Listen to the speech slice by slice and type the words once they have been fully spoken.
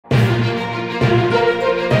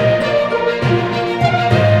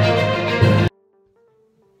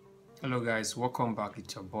Hello guys, welcome back.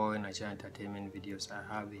 It's your boy Nigeria Entertainment Videos. I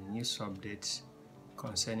have a news update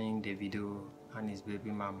concerning Davido and his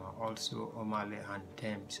baby mama, also Imade and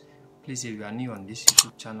Tems. Please, if you are new on this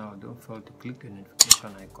YouTube channel, don't fail to click the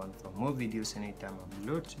notification icon for more videos anytime I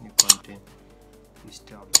upload new content. Please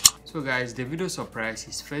stay updated. So guys, Davido surprised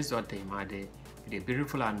his first daughter Imade with a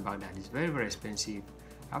beautiful handbag that is very expensive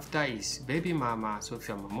after his baby mama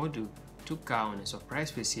Sophia Momodu took her on a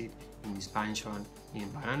surprise visit in his mansion in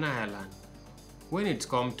Banana Island. When it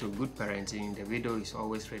comes to good parenting, Davido is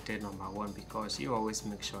always rated #1 because he always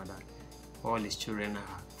makes sure that all his children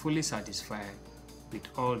are fully satisfied with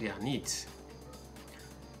all their needs.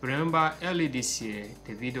 Remember, early this year,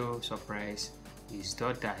 Davido surprised his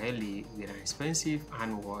daughter Ellie with an expensive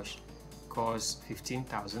hand wash cost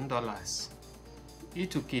 $15,000. He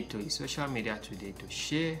took it to his social media today to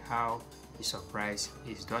share how he surprised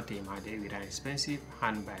his daughter Imade with an expensive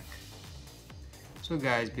handbag. So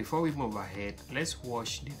guys, before we move ahead, let's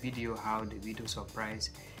watch the video how Davido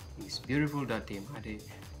surprised his beautiful daughter Imade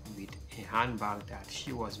with a handbag that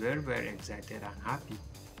she was very excited and happy.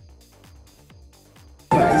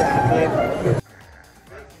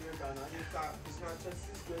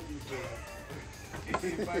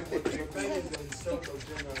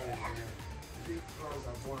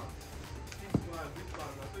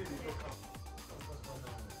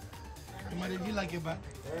 Imade, do you like your bag?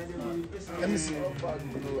 Let me see.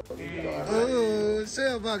 Oh, show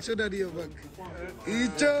your bag, show daddy your bag.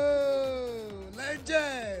 Icho!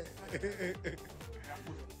 Legend!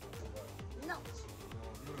 No.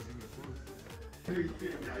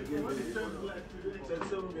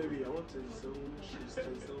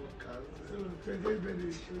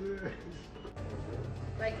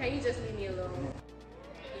 Like, can you just leave me alone?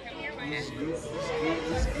 It's good.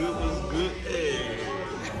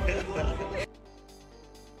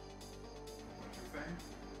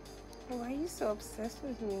 Why are you so obsessed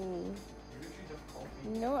with me?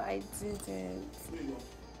 No, I didn't.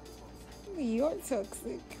 You're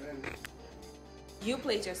toxic. You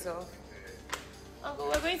played yourself. Uncle,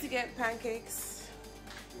 we're going to get pancakes.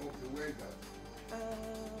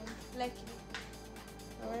 Lucky.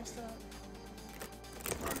 A restaurant.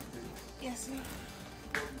 Yes, sir.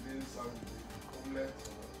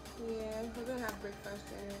 Yeah, we're gonna have breakfast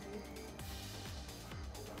already.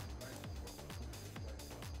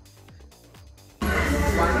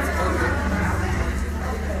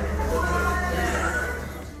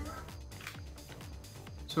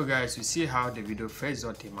 So guys, you see how Davido first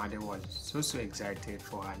daughter Imade was so excited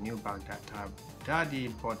for her new bag that her daddy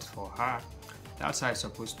bought for her. That's how it's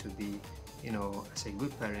supposed to be, you know, as a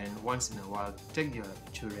good parent. Once in a while, take your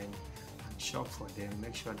children and shop for them,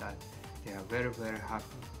 make sure that they are very happy.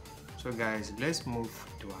 So guys, let's move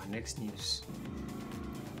to our next news.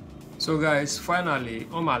 So guys, finally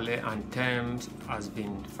Imade and Tems has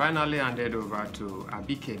been finally handed over to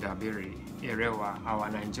Abike Dabiri Erewa, our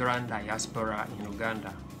Nigerian diaspora in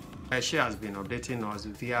Uganda. She has been updating us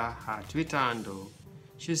via her Twitter handle.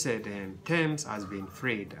 She said Tems has been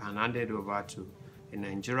freed and handed over to a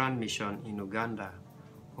Nigerian mission in Uganda.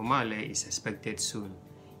 Imade is expected soon.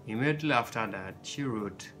 Immediately after that, she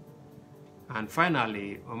wrote, and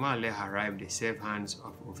finally Imade arrived the safe hands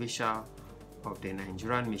of officials of the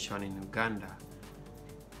Nigerian mission in Uganda.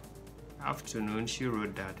 Afternoon, she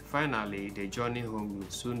wrote that finally the journey home will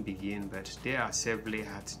soon begin, but they are safely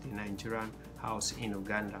at the Nigerian house in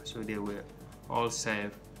Uganda. So they were all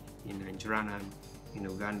safe in Nigeria and in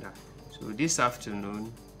Uganda. So this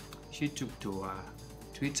afternoon, she took to her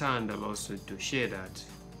Twitter handle also to share that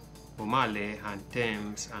Imade and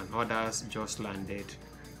Tems and others just landed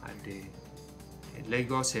at the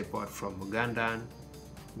Lagos airport from Ugandan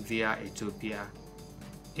via Ethiopia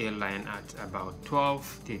airline at about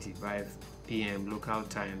 12:35 p.m. local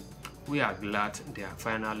time. We are glad they are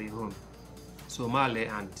finally home. So Imade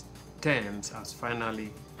and Tems has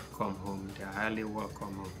finally come home. They are highly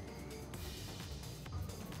welcome home.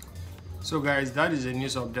 So guys, that is the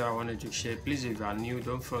news update I wanted to share. Please, if you are new,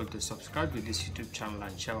 don't forget to subscribe to this YouTube channel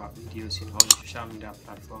and share our videos in all social media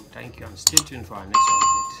platforms. Thank you and stay tuned for our next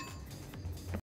update.